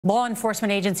Law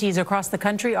enforcement agencies across the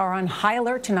country are on high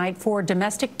alert tonight for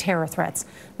domestic terror threats.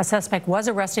 A suspect was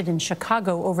arrested in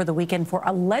Chicago over the weekend for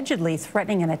allegedly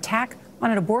threatening an attack on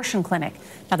an abortion clinic.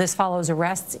 Now, this follows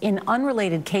arrests in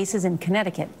unrelated cases in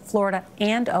Connecticut, Florida,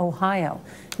 and Ohio.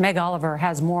 Meg Oliver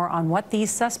has more on what these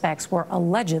suspects were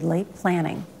allegedly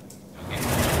planning.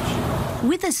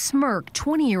 With a smirk,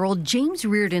 20-year-old James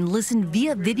Reardon listened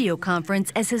via video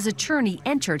conference as his attorney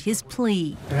entered his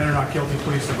plea. They entered not guilty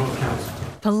pleas to both counts.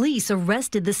 Police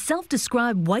arrested the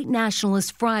self-described white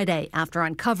nationalist Friday after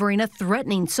uncovering a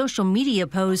threatening social media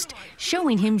post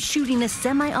showing him shooting a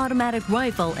semi-automatic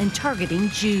rifle and targeting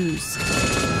Jews.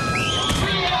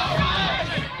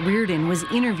 Reardon was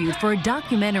interviewed for a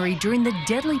documentary during the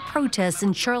deadly protests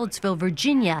in Charlottesville,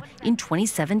 Virginia in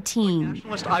 2017.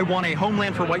 Nationalist, I want a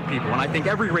homeland for white people, and I think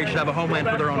every race should have a homeland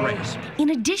for their own race.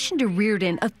 In addition to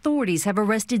Reardon, authorities have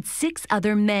arrested 6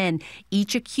 other men,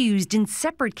 each accused in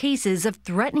separate cases of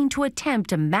threatening to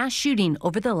attempt a mass shooting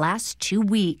over the last 2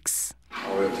 weeks.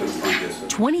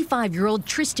 25-year-old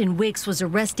Tristan Wicks was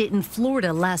arrested in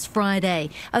Florida last Friday.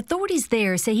 Authorities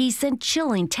there say he sent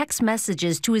chilling text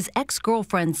messages to his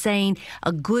ex-girlfriend saying,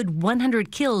 "A good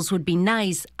 100 kills would be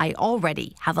nice. I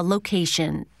already have a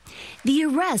location." The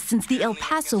arrests since the El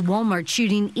Paso Walmart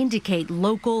shooting indicate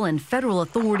local and federal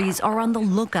authorities are on the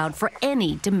lookout for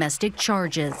any domestic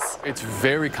charges. It's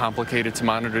very complicated to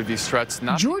monitor these threats.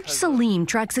 George Selim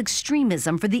tracks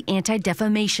extremism for the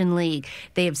Anti-Defamation League.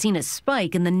 They have seen a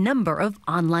spike in the number of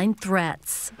online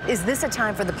threats. Is this a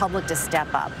time for the public to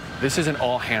step up? This is an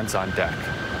all hands on deck.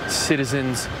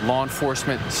 Citizens, law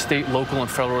enforcement, state, local, and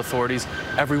federal authorities,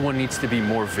 everyone needs to be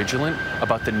more vigilant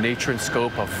about the nature and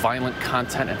scope of violent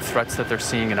content and threats that they're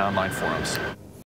seeing in online forums.